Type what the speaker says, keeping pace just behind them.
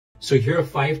So here are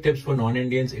 5 tips for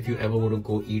non-Indians if you ever want to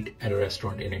go eat at a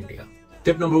restaurant in India.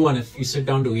 Tip number 1, if you sit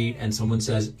down to eat and someone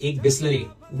says, "Ek Bisleri,"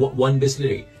 one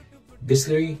Bisleri.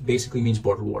 Bisleri basically means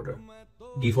bottled water.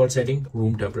 Default setting,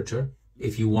 room temperature.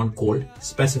 If you want cold,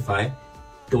 specify,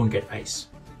 don't get ice.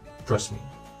 Trust me,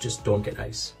 just don't get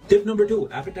ice. Tip number 2,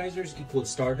 appetizers equals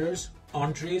starters,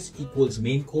 entrees equals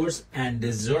main course, and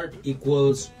dessert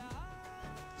equals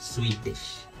sweet dish.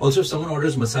 Also, if someone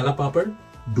orders masala papad,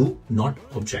 do not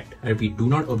object. I repeat, do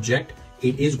not object.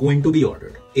 It is going to be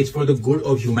ordered. It's for the good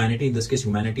of humanity. In this case,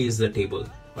 humanity is the table.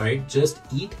 Alright, just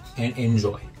eat and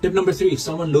enjoy. Tip number 3, if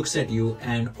someone looks at you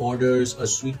and orders a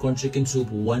sweet corn chicken soup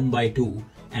 1x2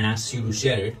 and asks you to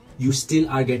share it, you still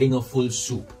are getting a full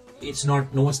soup. It's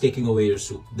not, no one's taking away your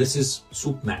soup. This is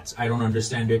soup maths. I don't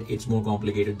understand it. It's more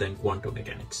complicated than quantum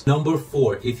mechanics. Number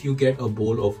 4, if you get a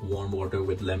bowl of warm water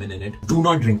with lemon in it, do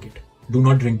not drink it. Do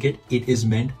not drink it. It is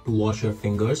meant to wash your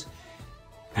fingers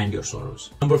and your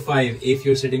sorrows. Number 5, if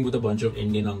you're sitting with a bunch of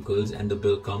Indian uncles and the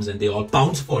bill comes and they all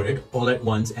pounce for it all at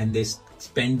once and they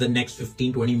spend the next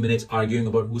 15-20 minutes arguing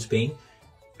about who's paying,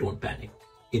 don't panic.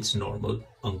 It's normal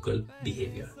uncle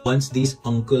behavior. Once these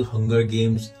uncle hunger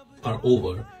games are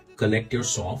over, collect your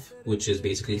soft, which is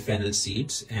basically fennel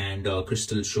seeds, and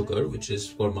crystal sugar, which is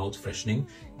for mouth freshening.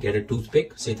 Get a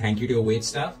toothpick, say thank you to your wait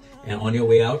staff, and on your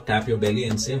way out, tap your belly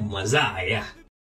and say, "Maza aaya."